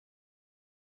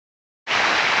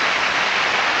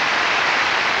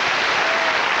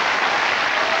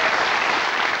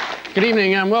Good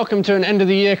evening and welcome to an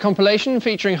end-of-the-year compilation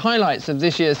featuring highlights of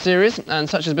this year's series, and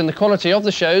such has been the quality of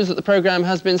the shows that the programme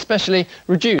has been specially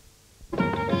reduced.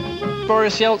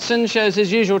 Boris Yeltsin shows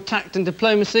his usual tact and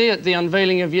diplomacy at the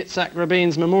unveiling of Yitzhak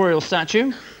Rabin's memorial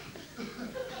statue.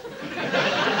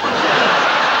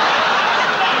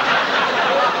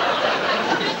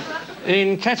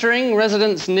 In Kettering,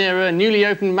 residents near a newly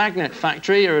opened magnet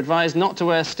factory are advised not to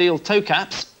wear steel toe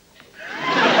caps.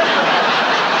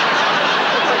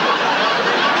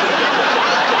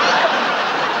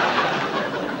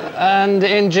 And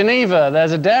in Geneva,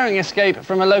 there's a daring escape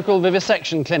from a local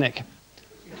vivisection clinic.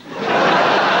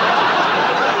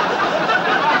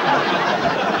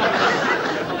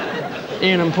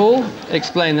 Ian and Paul,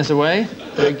 explain this away.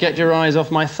 Get your eyes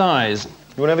off my thighs.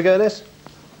 You want to have a go at this?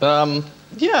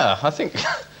 Yeah, I think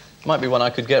might be one I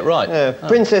could get right. Yeah,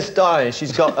 Princess Di,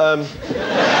 she's got,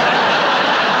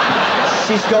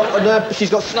 she's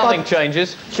got spud... Nothing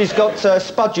changes. She's got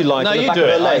spudulite on the back of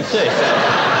her legs.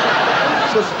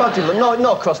 She's got spudulite,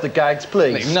 not across the gags,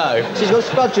 please. No. She's got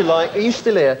spudulite, are you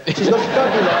still here? She's got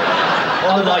spudulite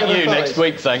on the back of her Unlike you thighs. next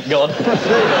week, thank God.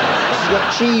 Absolutely. She's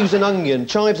got chives and onion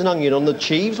on the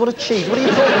chives. What a chives? What are you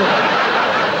talking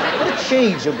about? What a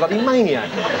chives, you bloody maniac.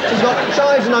 She's got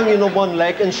chives and onion on one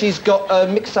leg and she's got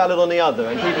mixed salad on the other.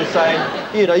 And people are saying,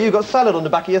 you know, you've got salad on the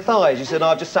back of your thighs. You said, no,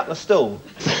 I've just sat on a stool.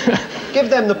 Give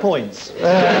them the points.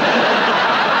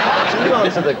 You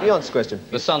answer the question.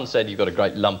 The Sun said you've got a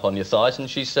great lump on your thighs, and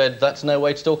she said that's no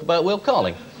way to talk about Will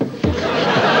Carling.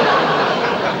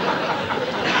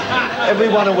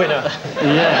 Everyone a winner.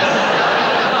 Yes.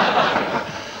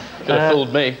 Could have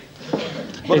fooled me.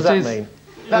 What does that mean?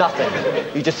 Nothing.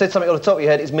 You just said something on the top of your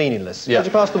head, it's meaningless. Yeah. Did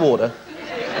you pass the water?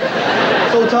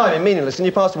 It's all timing, meaningless, and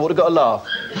you pass the water, got to laugh.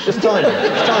 Just timing.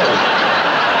 It's timing.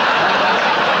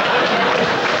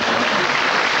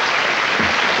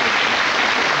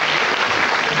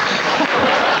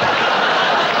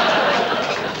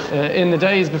 In the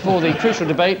days before the crucial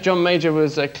debate, John Major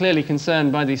was clearly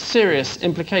concerned by the serious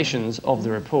implications of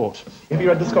the report. Have you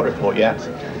read the Scott report yet?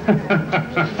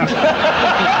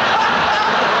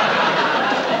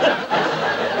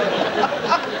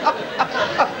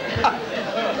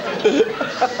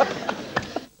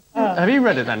 Have you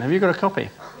read it then? Have you got a copy?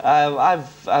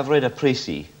 I've read a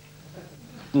précis.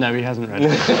 No, he hasn't read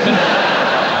it.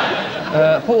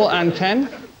 Paul and Ken.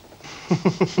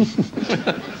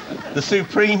 The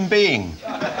Supreme Being.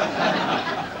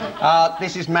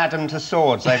 This is Madame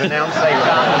Tussauds. They've announced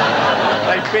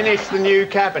they've finished the new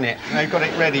cabinet. They've got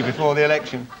it ready before the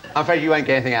election. I'm afraid you won't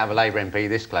get anything out of a Labour MP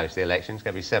this close to the election. It's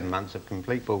going to be 7 months of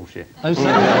complete bullshit. Oh,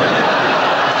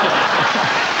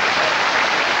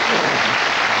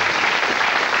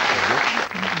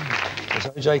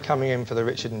 Was OJ coming in for the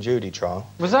Richard and Judy trial?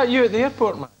 Was that you at the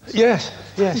airport, Max? Yes,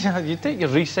 yes. Yeah, you take your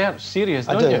research serious,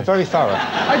 I don't do, you? very thorough.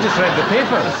 I just read the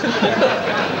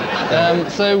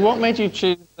papers. So what made you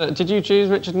choose... did you choose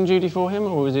Richard and Judy for him,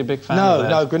 or was he a big fan of theirs?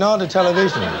 No, Granada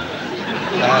Television.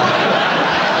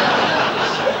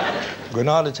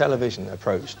 Granada Television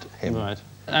approached him. Right.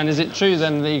 And is it true,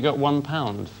 then, that you got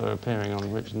 £1 for appearing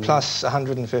on Richard and Plus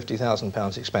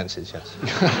 £150,000 expenses, yes.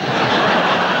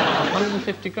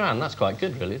 150 grand, that's quite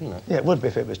good, really, isn't it? Yeah, it would be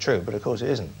if it was true, but of course it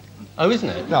isn't. Oh, isn't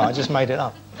it? No, I just made it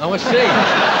up. Oh, I see.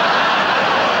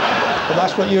 But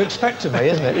that's what you expect of me,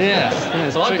 isn't it?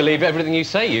 Yes. Well, I believe everything you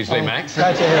say, usually, Max.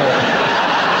 Glad to hear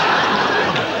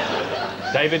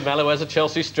it. David Mallow has a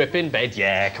Chelsea strip in bed.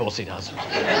 Yeah, of course he does.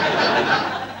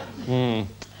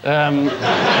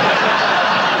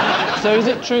 So is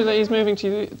it true that he's moving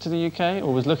to the UK,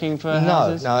 or was looking for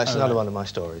houses? No, it's another one of my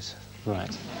stories. Right.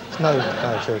 It's no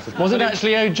truth. Was it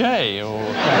actually OJ, or...?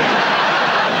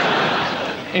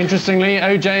 Interestingly,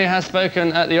 OJ has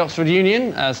spoken at the Oxford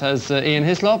Union, as has Ian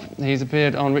Hislop. He's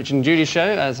appeared on Richard and Judy's show,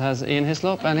 as has Ian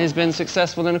Hislop, and he's been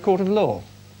successful in a court of law.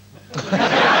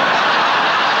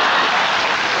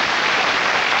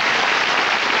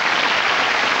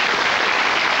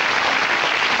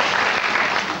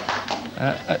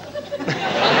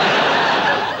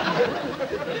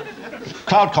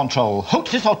 Crowd control,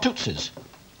 Hootses or Tootses?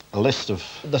 A list of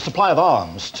the supply of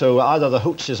arms to either the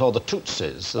Hootses or the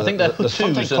Tootses. I think they're There's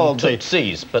something Hutus called and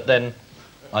Tootsies, but then,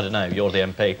 I don't know, you're the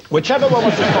MP. Whichever one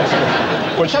was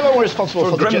responsible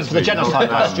for the genocide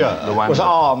last year was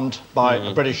armed by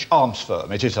a British arms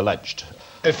firm, it is alleged.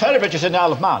 Ferrybridge is in the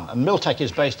Isle of Man, and Miltech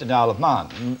is based in the Isle of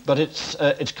Man, but its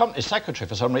company secretary,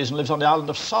 for some reason, lives on the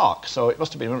island of Sark, so it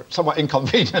must have been somewhat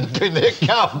inconvenient doing the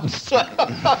accounts. But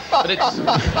it's...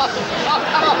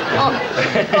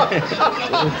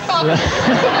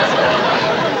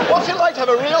 What's it like to have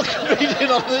a real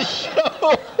comedian on the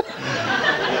show?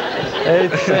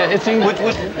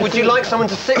 Would you like someone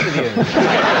to sit with you?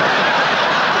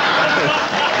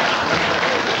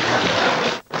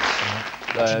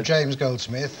 James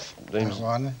Goldsmith, that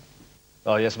one.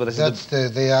 Oh, yes, but this that's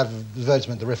the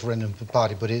advertisement the referendum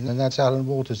party put in, and that's Alan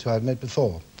Walters, who I've met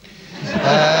before.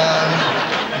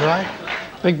 Right?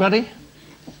 Big Buddy?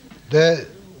 The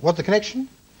connection?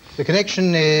 The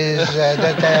connection is that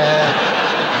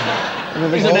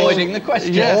He's avoiding the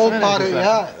question. They're all part of,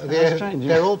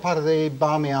 they're all part of the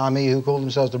Barmy Army who call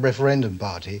themselves the referendum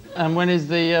party. And when is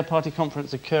the party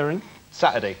conference occurring?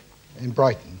 Saturday. In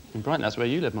Brighton. In Brighton, that's where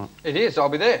you live, Mark. It is, I'll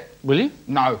be there. Will you?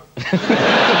 No.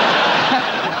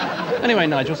 Anyway,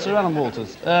 Nigel, Sir Alan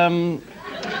Walters. I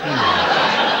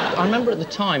remember at the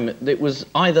time it was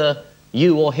either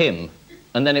you or him,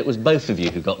 and then it was both of you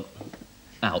who got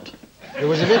out. It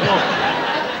was a bit more...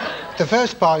 The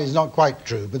first part is not quite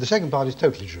true, but the second part is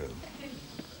totally true.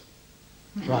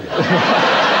 Right.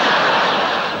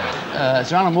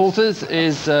 Sir Alan Walters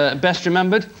is best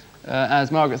remembered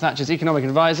as Margaret Thatcher's economic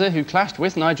advisor who clashed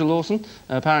with Nigel Lawson.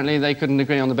 Apparently they couldn't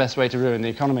agree on the best way to ruin the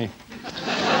economy.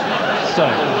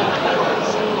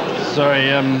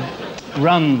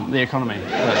 Run the economy.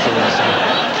 That's the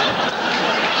word.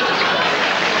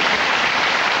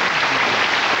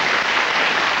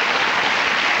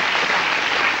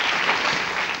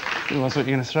 I thought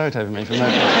you were going to throw it over me for a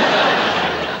moment.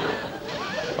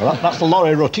 Well, that's the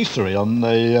lorry rotisserie on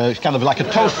the... it's kind of like a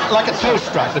toast rack.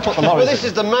 They put the lorries Well, this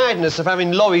is the madness of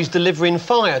having lorries delivering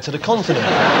fire to the continent.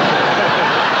 That's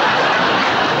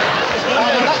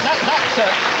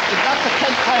a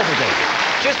Kent Fire Brigade.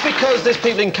 Just because there's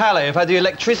people in Calais who've had the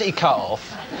electricity cut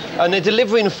off and they're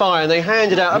delivering fire and they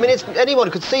hand it out. I mean, anyone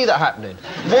could see that happening.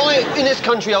 Why, in this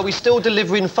country, are we still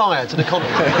delivering fire to the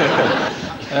continent?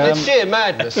 It's sheer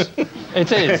madness. It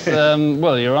is.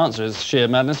 Well, your answer is sheer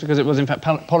madness because it was, in fact,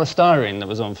 polystyrene that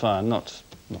was on fire, not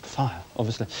fire,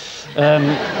 obviously.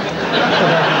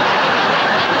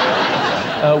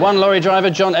 One lorry driver,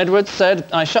 John Edwards, said,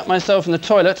 "I shut myself in the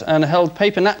toilet and held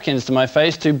paper napkins to my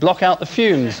face to block out the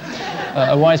fumes.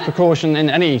 A wise precaution in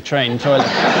any train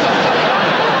toilet."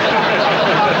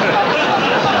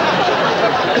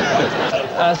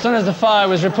 As soon as the fire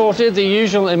was reported, the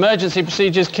usual emergency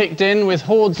procedures kicked in with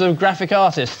hordes of graphic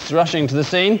artists rushing to the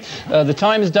scene. The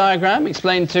Times diagram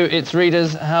explained to its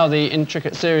readers how the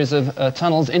intricate series of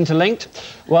tunnels interlinked,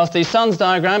 whilst the Sun's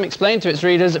diagram explained to its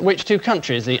readers which two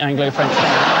countries the Anglo-French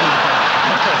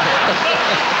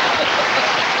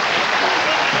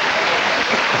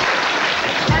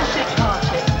Acid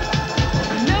party.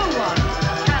 No one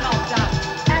cannot doubt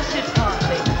acid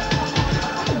party.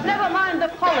 Never mind the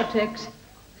politics.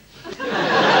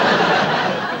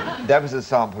 That was a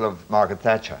sample of Margaret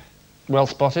Thatcher. Well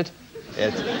spotted.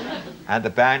 Yes. And the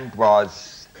band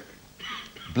was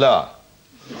Blur.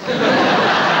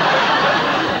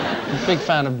 Big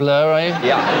fan of Blur, are you?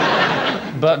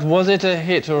 Yeah. But was it a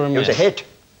hit or a miss? It was a hit.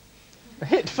 A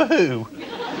hit for who?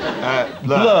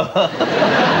 Blur.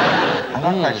 I'm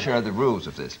not quite sure of the rules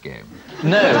of this game.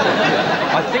 No.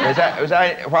 I think...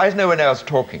 why is no one else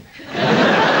talking?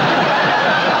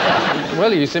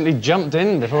 Well, you simply jumped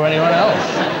in before anyone else.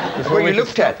 Well, you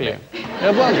looked at me.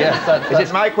 Well, yes, Is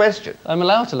it my question? I'm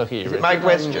allowed to look at you, Is it my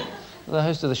question? I'm the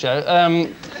host of the show.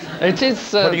 It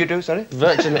is... what do you do, sorry?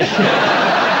 Virtually...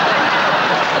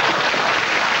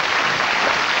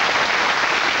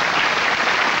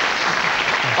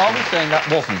 Are we saying that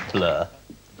wasn't Blur?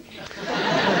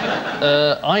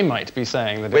 I might be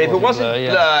saying that Well, if it wasn't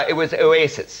Blur, it was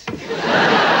Oasis.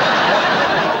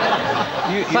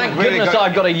 Thank goodness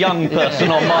I've got a young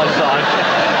person on my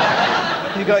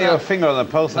side. You got your finger on the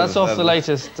pulse. That's off the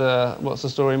latest What's the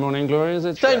Story Morning Glory, is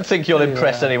it? Don't think you'll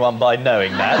impress anyone by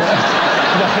knowing that.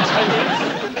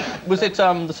 Was it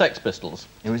the Sex Pistols?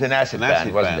 It was an acid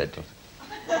band, wasn't it?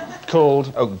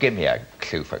 Called... Oh, give me a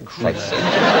clue, for Christ's sake.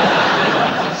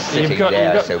 Sitting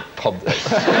got so pompous.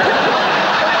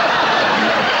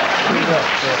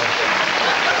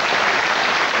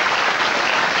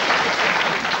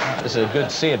 This is a good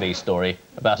CME story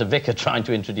about a vicar trying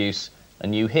to introduce a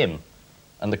new hymn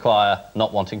and the choir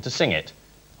not wanting to sing it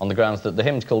on the grounds that the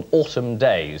hymn's called Autumn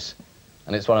Days,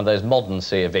 and it's one of those modern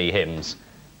C of E hymns,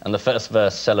 and the first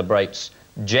verse celebrates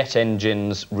jet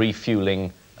engines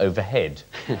refuelling overhead.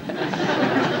 You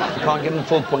can't give them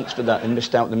full points for that and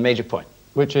missed out the major point.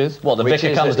 Which is? What, the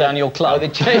vicar comes down your club? Oh, they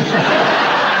changed...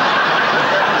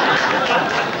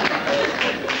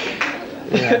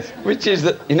 Yes. Which is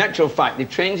that, in actual fact, they're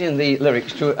changing the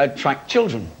lyrics to attract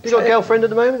children. You got a girlfriend at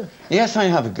the moment? Yes, I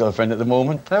have a girlfriend at the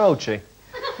moment. How old's she?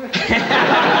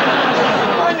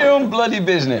 Mind your own bloody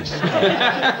business.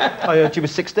 I heard she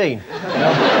was 16.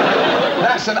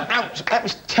 That's an out.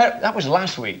 That was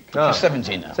last week. You're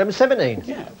 17 now. 17?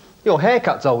 Yeah. Your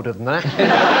haircut's older than that.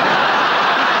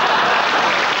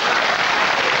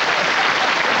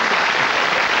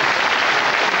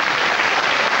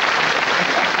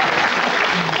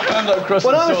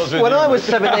 When I was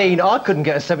 17, I couldn't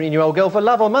get a 17-year-old girl for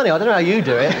love or money. I don't know how you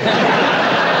do it.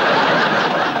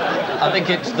 I think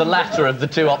it's the latter of the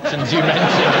two options you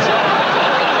mentioned.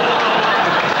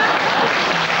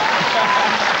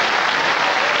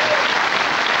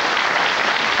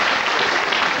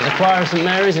 The choir of St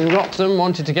Mary's in Wroxham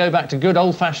wanted to go back to good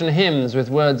old-fashioned hymns with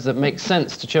words that make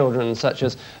sense to children, such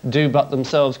as, "Do but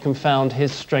themselves confound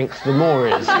his strength the more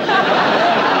is."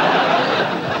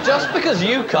 Just because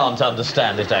you can't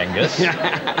understand it, Angus.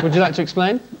 Would you like to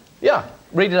explain? Yeah,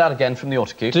 read it out again from the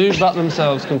autocue. "Do but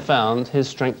themselves confound his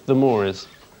strength the more is."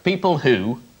 People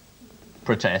who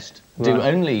protest do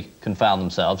only confound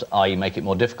themselves, i.e. make it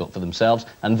more difficult for themselves,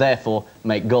 and therefore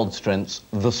make God's strengths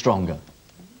the stronger.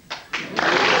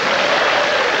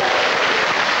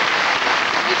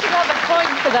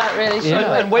 For that, really.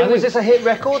 Yeah. And when was this a hit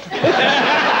record?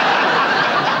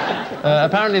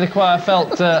 Apparently the choir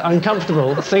felt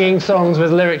uncomfortable singing songs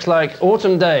with lyrics like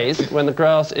 "Autumn days, when the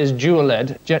grass is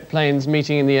jewel-led, jet planes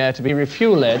meeting in the air to be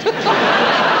refuel-led."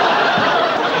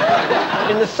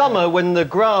 In the summer, when the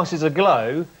grass is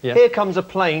aglow, here comes a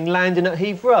plane landing at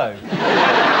Heathrow.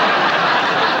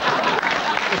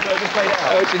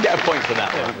 Oh, should get a point for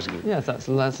that one. That was good. Yes, that's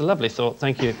a lovely thought,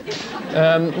 thank you.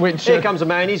 Here comes a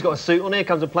man, he's got a suit on, here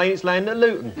comes a plane, it's landing at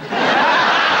Luton.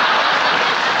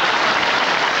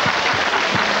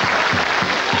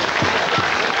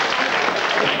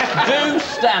 Do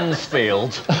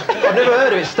Stansfield. I've never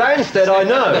heard of it. Stansted, I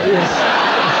know.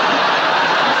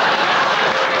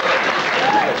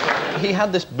 He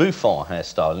had this bouffant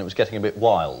hairstyle and it was getting a bit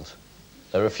wild.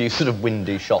 There were a few sort of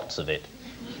windy shots of it.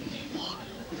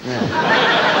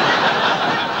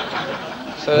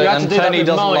 So you had to do that with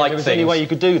doesn't mine. like It was the only way you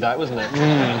could do that, wasn't it?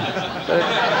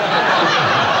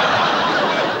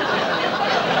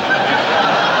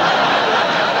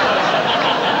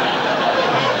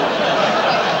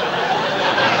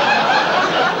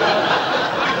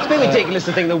 It's a bit ridiculous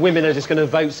to think that women are just going to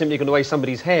vote simply because of the way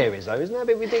somebody's hair is, though. Isn't that a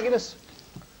bit ridiculous?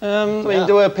 I mean,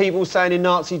 there were people saying in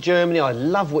Nazi Germany, "I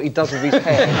love what he does with his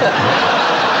hair."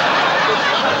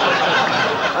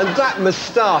 And that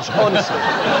moustache, honestly.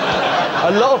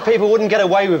 A lot of people wouldn't get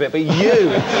away with it, but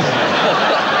you...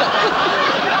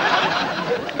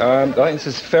 I think this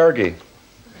is Fergie,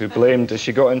 who blamed,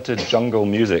 she got into jungle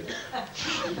music,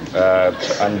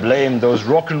 and blamed those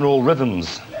rock and roll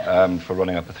rhythms for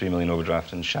running up a 3 million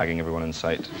overdraft and shagging everyone in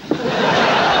sight.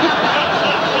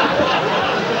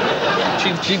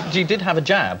 She did have a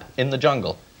jab in the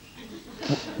jungle.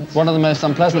 One of the most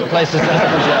unpleasant places to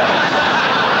have a jab.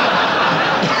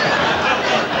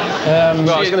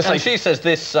 She says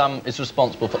this is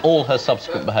responsible for all her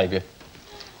subsequent behaviour.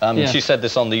 She said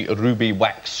this on the Ruby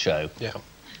Wax show. Yeah.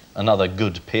 Another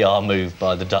good PR move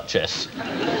by the Duchess.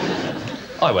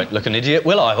 I won't look an idiot,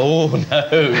 will I? Oh, no.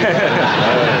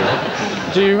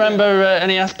 Do you remember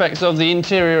any aspects of the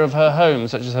interior of her home,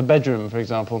 such as her bedroom, for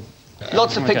example?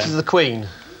 Lots of pictures of the Queen.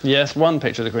 Yes, one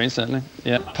picture of the Queen, certainly.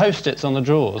 Yeah. Post-its on the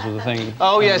drawers were the thing.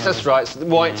 Oh, yes, that's right.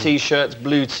 White T-shirts,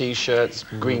 blue T-shirts,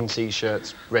 green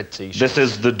T-shirts, red T-shirts. This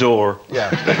is the door. Yeah.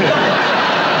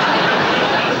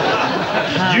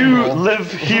 You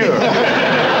live here.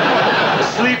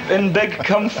 Sleep in big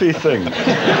comfy thing.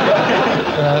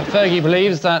 Fergie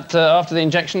believes that after the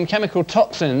injection, chemical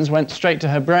toxins went straight to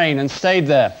her brain and stayed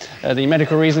there. The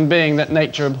medical reason being that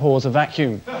nature abhors a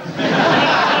vacuum.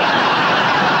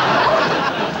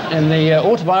 In the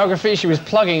autobiography she was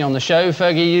plugging on the show,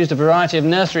 Fergie used a variety of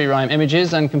nursery rhyme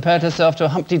images and compared herself to a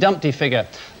Humpty Dumpty figure.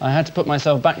 "I had to put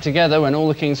myself back together when all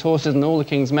the king's horses and all the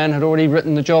king's men had already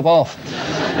written the job off."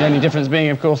 The only difference being,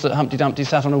 of course, that Humpty Dumpty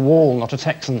sat on a wall, not a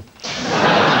Texan.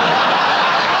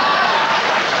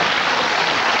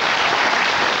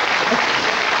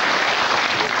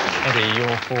 Eddie,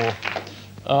 you're for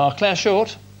Claire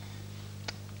Short,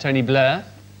 Tony Blair,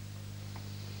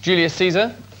 Julius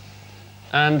Caesar,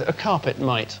 and a carpet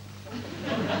mite.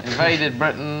 Invaded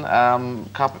Britain,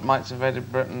 carpet mites invaded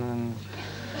Britain, and...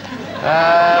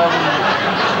 oh,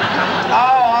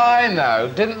 I know.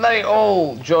 Didn't they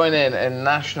all join in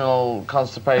National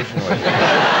Constipation Week?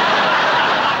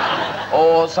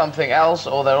 Or something else,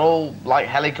 or they're all like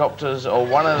helicopters, or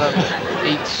one of them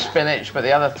eats spinach, but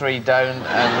the other three don't,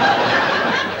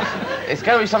 and... It's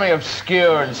going to be something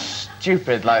obscure and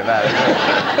stupid like that,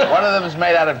 isn't it? One of them's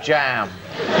made out of jam.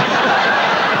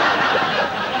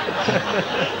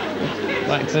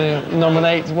 Like to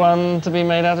nominate one to be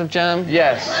made out of jam?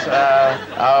 Yes.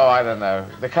 Oh, I don't know.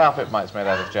 The carpet mite's made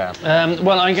out of jam.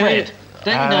 Well, I'm going Fred,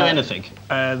 don't you know anything?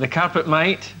 The carpet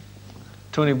mite,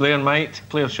 Tony Blair mite,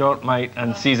 Claire Short mite,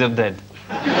 and Caesar dead.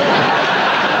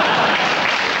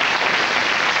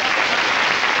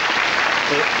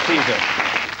 Caesar.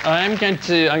 I'm going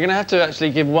to have to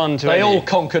actually give one to They Eddie. all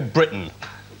conquered Britain,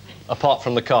 apart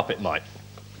from the carpet mite.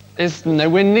 It's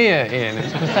nowhere near, Ian.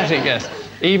 It's a pathetic guess.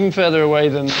 Even further away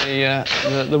than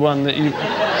the one that you...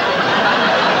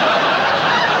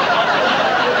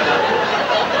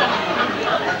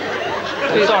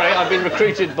 Sorry, I've been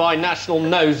recruited by National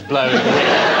Nose Blowing.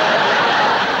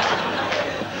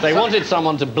 They wanted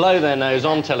someone to blow their nose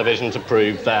on television to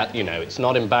prove that, you know, it's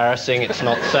not embarrassing, it's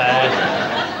not sad,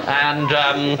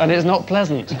 and it's not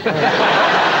pleasant.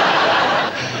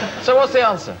 So what's the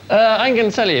answer? I'm going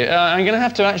to tell you. I'm going to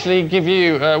have to actually give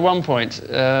you 1 point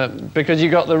because you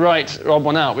got the right odd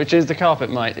one out, which is the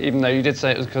carpet mite, even though you did say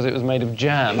it was because it was made of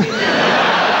jam.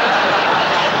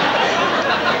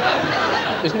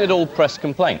 Isn't it all press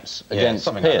complaints against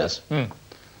peers?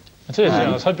 It is, I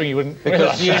was hoping you wouldn't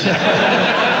because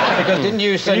didn't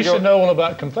you send you should know all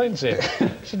about complaints here.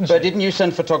 But didn't you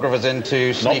send photographers in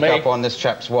to sneak up on this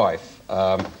chap's wife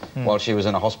while she was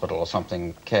in a hospital or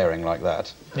something, caring like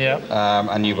that? Yeah.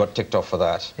 And you got ticked off for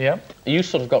that? Yeah. You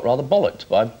sort of got rather bollocked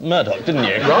by Murdoch, didn't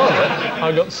you? Rather?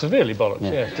 I got severely bollocked,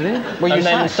 yeah. Did you? Well, you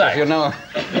sacked, you know.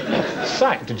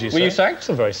 Sacked, did you say? Were you sacked? That's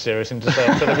a very serious thing to say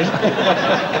on television.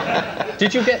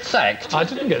 Did you get sacked? I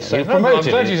didn't get sacked. You promoted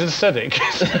I'm glad you you said it,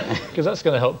 because that's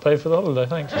going to help pay for the holiday,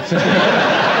 thanks.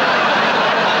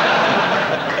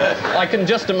 I can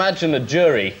just imagine a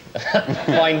jury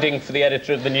finding for the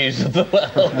editor of the News of the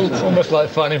World. It's almost like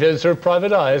finding the editor of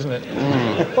Private Eye, isn't it?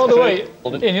 By the way,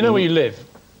 Ian, you know where you live?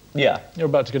 Yeah. You're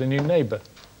about to get a new neighbour.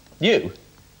 You?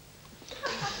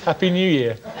 Happy New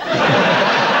Year.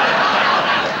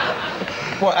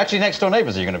 Well, actually, next-door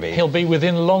neighbours are you going to be? He'll be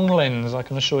within long lens, I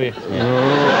can assure you. Is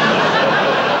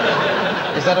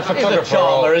that a photographer? He's a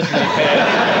charmer, isn't he,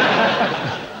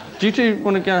 Pierre? Do you two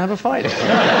want to go and have a fight?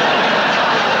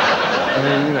 I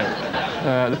mean, you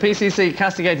know, the PCC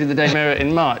castigated the Daily Mirror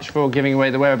in March for giving away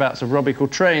the whereabouts of Robbie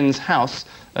Coltrane's house,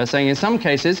 saying in some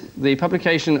cases the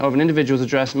publication of an individual's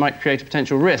address might create a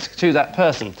potential risk to that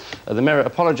person. The Mirror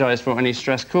apologised for any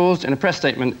stress caused in a press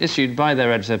statement issued by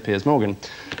their editor, Piers Morgan,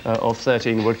 of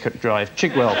 13 Woodcote Drive,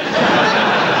 Chigwell.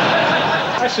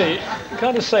 Actually, can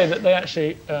I just say that they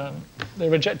actually they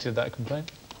rejected that complaint?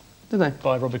 Did they?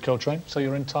 By Robbie Coltrane, so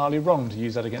you're entirely wrong to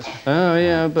use that against me. Oh,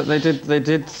 yeah, but they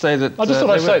did say that... I just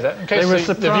thought I'd say that, in case the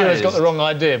surprised. viewers got the wrong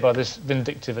idea by this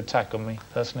vindictive attack on me,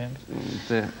 personally.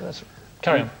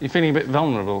 Carry on. You're feeling a bit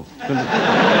vulnerable.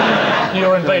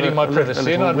 You're invading my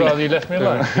privacy, and I'd rather you left me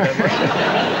alone.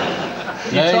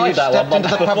 You've stepped into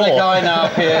the public eye now,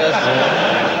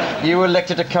 Piers. You were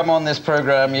elected to come on this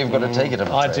programme, you've got to take it.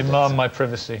 I demand my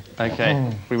privacy.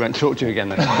 OK, we won't talk to you again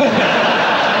then.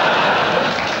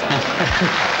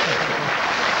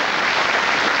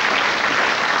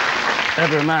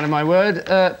 Ever a man of my word.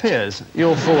 Piers,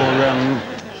 your four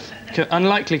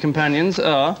unlikely companions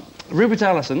are Rupert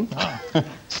Allison,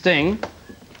 Sting,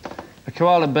 a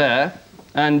koala bear,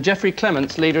 and Geoffrey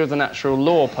Clements, leader of the Natural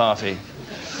Law Party.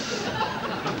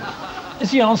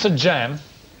 Is the answer jam?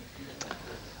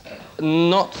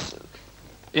 Not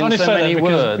in Only so say many that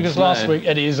words. because last no. week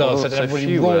Eddie Izzard said so everybody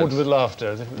few roared words. with laughter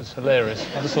as if it was hilarious.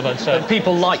 I just thought I'd say But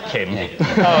people like him.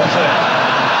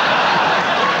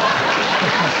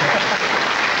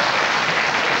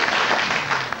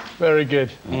 Very good.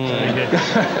 Very good.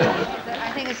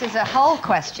 I think this is a Hull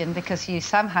question because you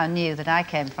somehow knew that I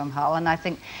came from Hull, and I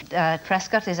think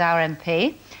Prescott is our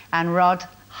MP, and Rod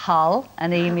Hull,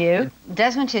 an emu.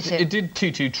 Desmond Tutu. It did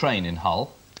Tutu train in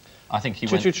Hull. I think he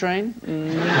went... Tutu train?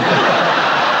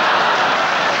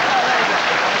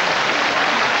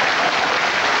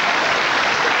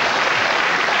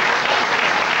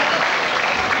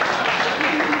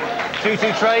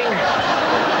 Tutu train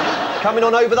coming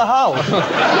on over the Hull.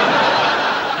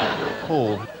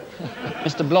 Paul.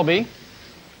 Mr. Blobby,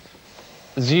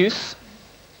 Zeus,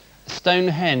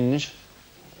 Stonehenge,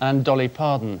 and Dolly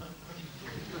Parton.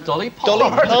 Dolly Parton?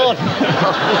 Dolly Parton.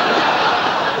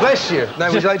 Bless you.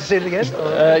 Now, would you like to see it again?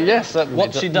 Yes,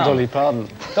 what's she done? Dolly Parton.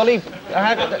 Dolly,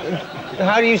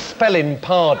 how do you spell in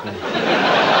pardon?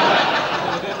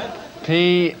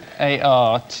 P-A-R-T-O-N.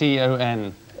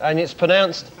 And it's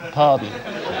pronounced? Pardon.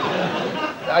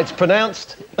 It's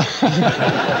pronounced?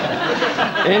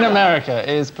 In America, it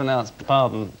is pronounced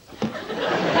pardon.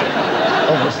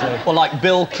 Obviously. Or like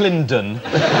Bill Clinton.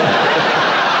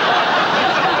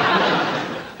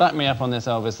 Back me up on this,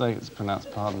 Elvis. I think it's pronounced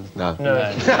pardon. No.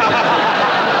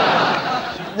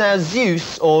 Now,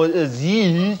 Zeus, or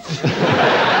Zeus...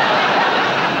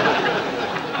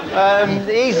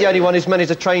 he's the only one who's managed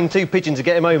to train 2 pigeons to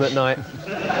get him home at night.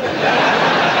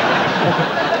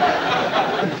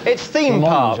 It's theme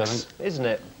parks, isn't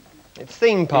it? It's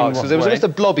theme parks. So there was a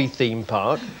Mr. Blobby theme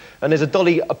park, and there's a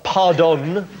Dolly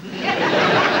Pardon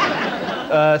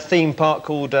theme park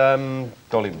called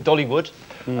Dollywood.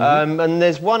 And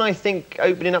there's one, I think,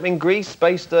 opening up in Greece,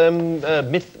 based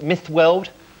Myth World,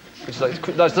 which is like,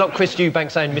 that's not Chris Eubank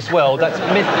saying Miss World, that's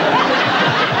Myth.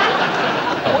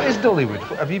 What is Dollywood?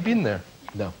 Have you been there?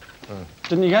 No.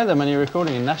 Didn't you go there when you were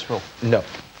recording in Nashville? No.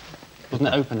 Wasn't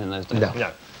it open in those days?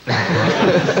 No.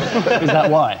 Is that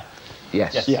why?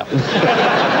 Yes. Yeah.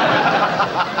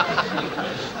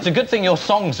 It's a good thing your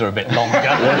songs are a bit longer.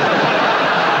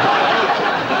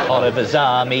 Oliver's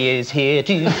army is here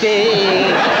to stay.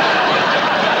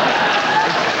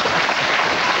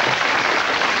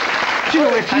 Do you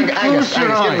know if you Angus, give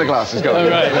him the glasses, go. Oh,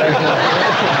 right.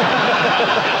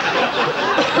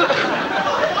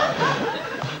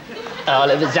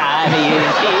 Oliver's army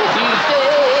is here to stay.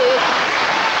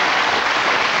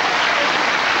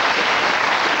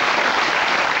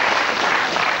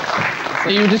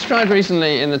 You were described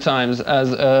recently in the Times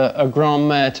as a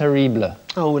grand-mère terrible.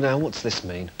 Oh, now, what's this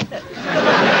mean?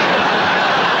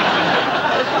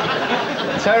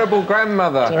 Terrible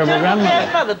grandmother. Terrible grandmother.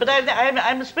 Grandmother, but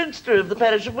I'm a spinster of the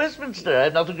parish of Westminster.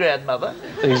 I'm not a grandmother.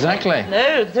 Exactly.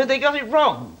 No, so they got it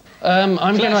wrong. I'm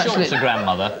going to actually... Short's a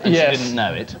grandmother, and yes. she didn't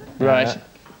know it. Right.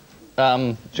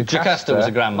 Jocasta was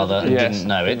a grandmother and yes. didn't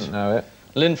know it. Didn't know it.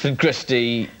 Linford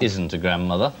Christie isn't a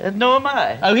grandmother. Nor am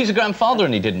I. Oh, he's a grandfather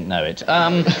and he didn't know it.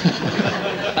 And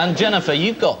Jennifer,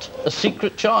 you've got a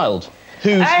secret child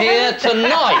who's here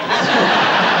tonight.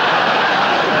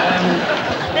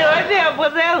 No, I'm the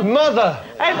one else. Mother!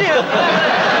 I'm the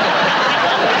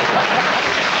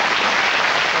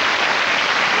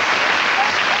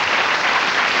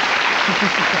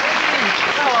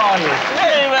How are you?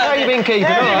 How you been keeping? All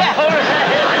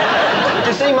right. Did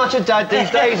you see much of Dad these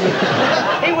days?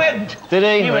 He went. Did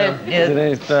he? He went, yes. It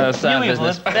is sad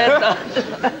business.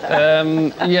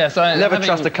 Yes, I... Never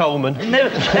trust a Coleman. No.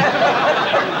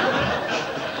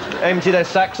 Empty their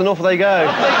sacks and off they go.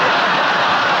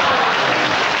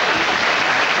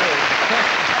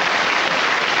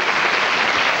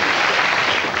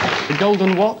 The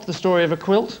Golden what? The story of a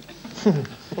quilt?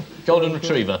 Golden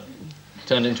Retriever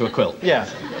turned into a quilt. Yeah.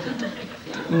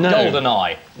 No. Golden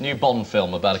Eye, new Bond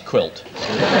film about a quilt.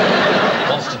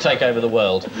 Wants to take over the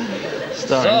world.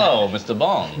 Starring. So, Mr.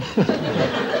 Bond,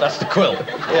 that's the quilt.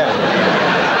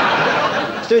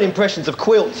 Yeah. It's doing impressions of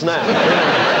quilts now.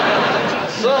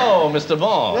 So, Mr.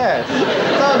 Bond. Yes.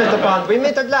 So, Mr. Bond, we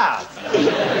meet at last.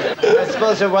 I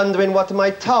suppose you're wondering what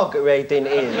my TOG rating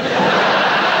is.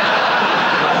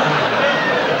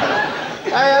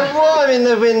 I am warm in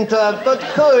the winter, but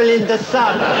cool in the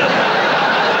summer.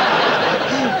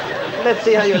 Let's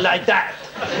see how you like that.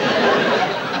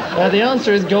 The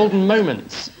answer is Golden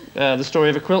Moments. The story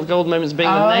of a quilt, Golden Moments being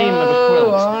the name of a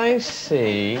quilt. Oh, I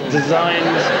see.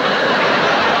 Designed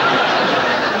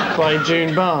by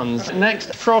June Barnes.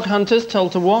 Next, frog hunters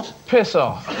told to what? Piss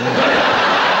off.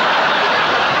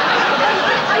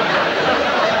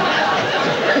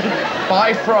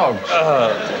 Buy frogs.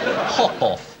 Hop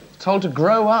off. Told to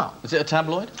grow up. Is it a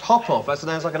tabloid? Hop off, that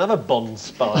sounds like another Bond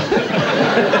spy.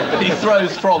 He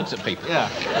throws frogs at people. Yeah.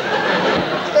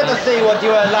 Let us see what you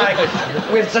are like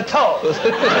with the toes.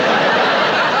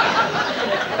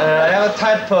 I have a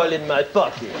tadpole in my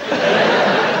pocket.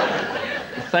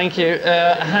 Thank you.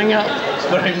 Hang up. It's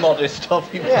very modest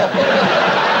of you. Yeah.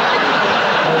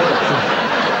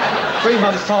 3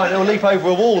 months' time, it'll leap over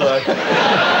a wall, though.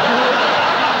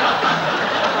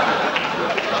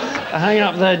 Hang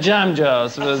up their jam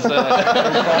jars was...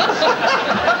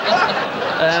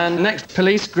 And next,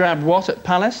 police grabbed what at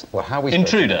Palace? Well, how we...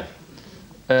 Intruder.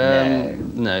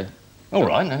 No. All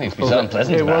right, no need to be so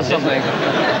unpleasant It about was something.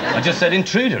 I just said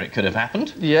intruder, it could have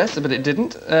happened. Yes, but it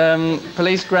didn't.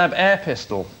 Police grab air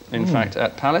pistol, in fact,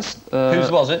 at Palace. Whose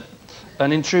was it?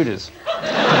 An intruder's.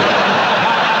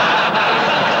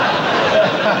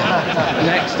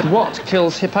 Next, what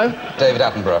kills hippo? David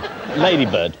Attenborough.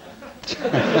 Ladybird.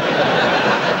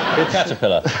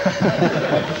 Caterpillar.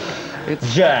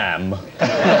 It's jam.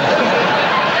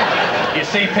 You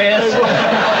see, Piers? So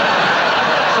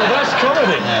that's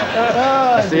comedy.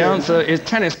 The answer is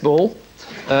tennis ball.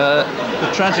 The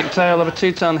tragic tale of a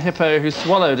 2-ton hippo who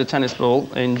swallowed a tennis ball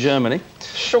in Germany.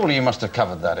 Surely you must have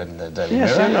covered that in the Daily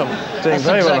Yes, Mirror. you're not doing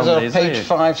very well on these, page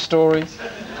 5 story.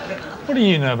 What do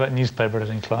you know about newspaper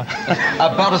editing, Clive?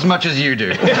 About as much as you do.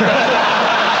 Dear,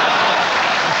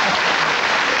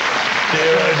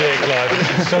 oh dear,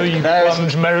 Clive. So you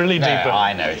plunge merrily deeper. No,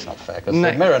 I know it's not fair, because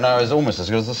the Mirror now is almost as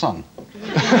good as the Sun. The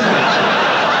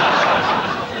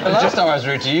last time I was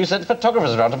rude to you, sent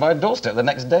photographers around to my doorstep the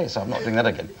next day, so I'm not doing that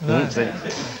again. No.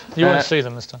 You won't see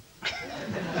them this time.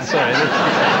 Sorry.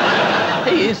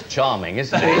 He is charming,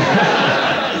 isn't he?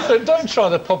 So don't try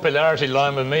the popularity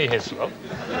line with me, Hislop.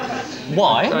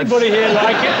 Why? Anybody here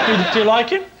like it? Do you like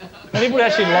him? Anybody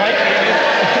actually like him?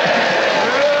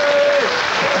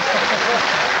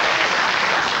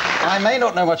 I may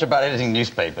not know much about editing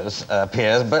newspapers,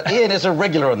 Piers, but Ian is a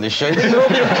regular on this show. These are all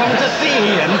people come to see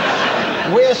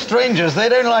Ian. We're strangers. They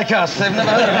don't like us. They've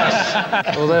never heard of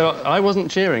us. Although I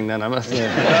wasn't cheering then, I must say.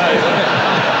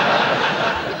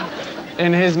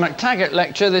 In his MacTaggart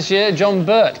lecture this year, John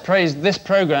Burt praised this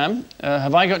programme.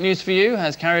 Have I Got News for You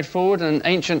has carried forward an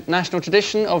ancient national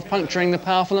tradition of puncturing the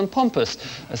powerful and pompous,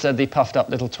 said the puffed-up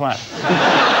little twat.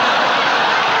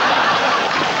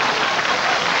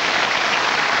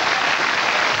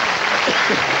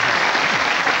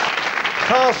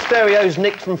 Car stereos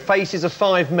nicked from Faces of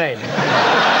 5 Men.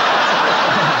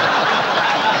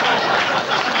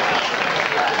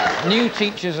 New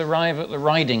teachers arrive at the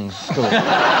riding school.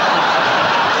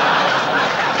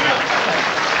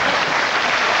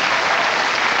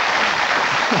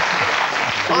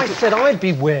 I said I'd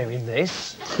be wearing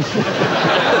this.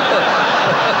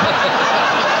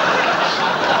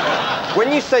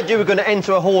 When you said you were going to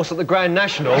enter a horse at the Grand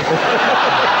National...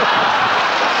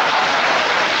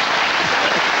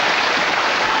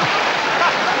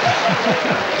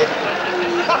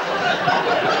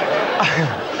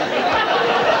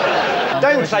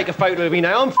 Don't take a photo of me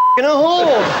now, I'm f***ing a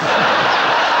horse!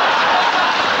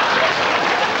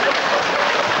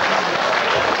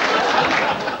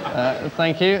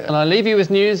 Thank you. And I leave you with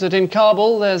news that in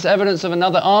Kabul there's evidence of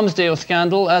another arms deal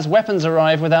scandal as weapons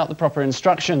arrive without the proper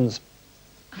instructions.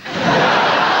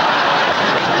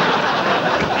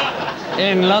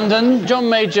 In London, John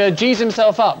Major G's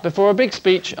himself up before a big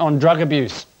speech on drug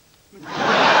abuse.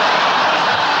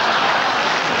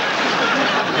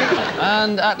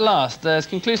 And at last, there's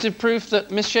conclusive proof that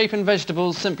misshapen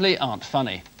vegetables simply aren't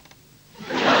funny.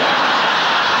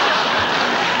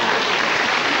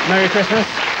 Merry Christmas.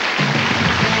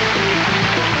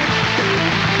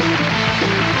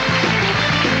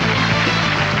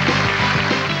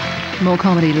 More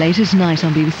comedy later tonight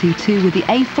on BBC Two with the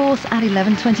A-Force at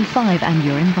 11:25, and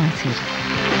you're invited.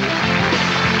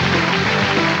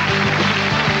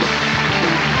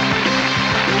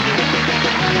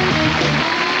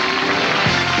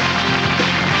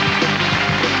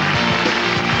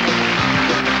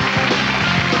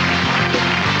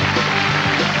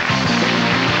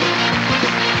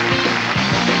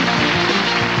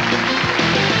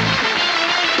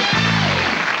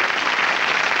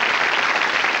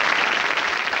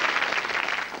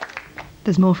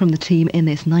 There's more from the team in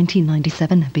this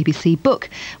 1997 BBC book,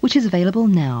 which is available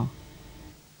now.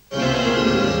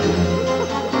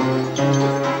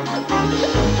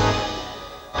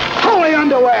 Holy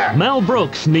underwear! Mel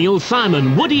Brooks, Neil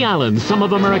Simon, Woody Allen, some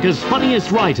of America's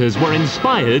funniest writers were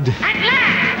inspired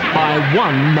by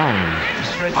one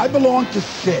man. I belong to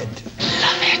Sid.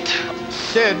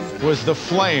 Sid was the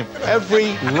flame.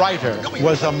 Every writer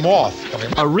was a moth.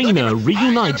 Arena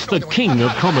reunites the king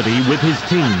of comedy with his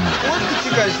team. Work that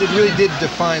you guys really did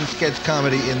define sketch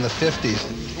comedy in the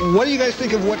 50s. What do you guys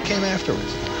think of what came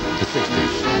afterwards? The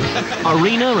 60s.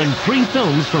 Arena and 3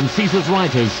 films from Caesar's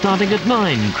writers starting at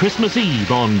 9, Christmas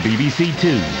Eve on BBC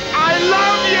Two. I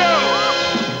love you!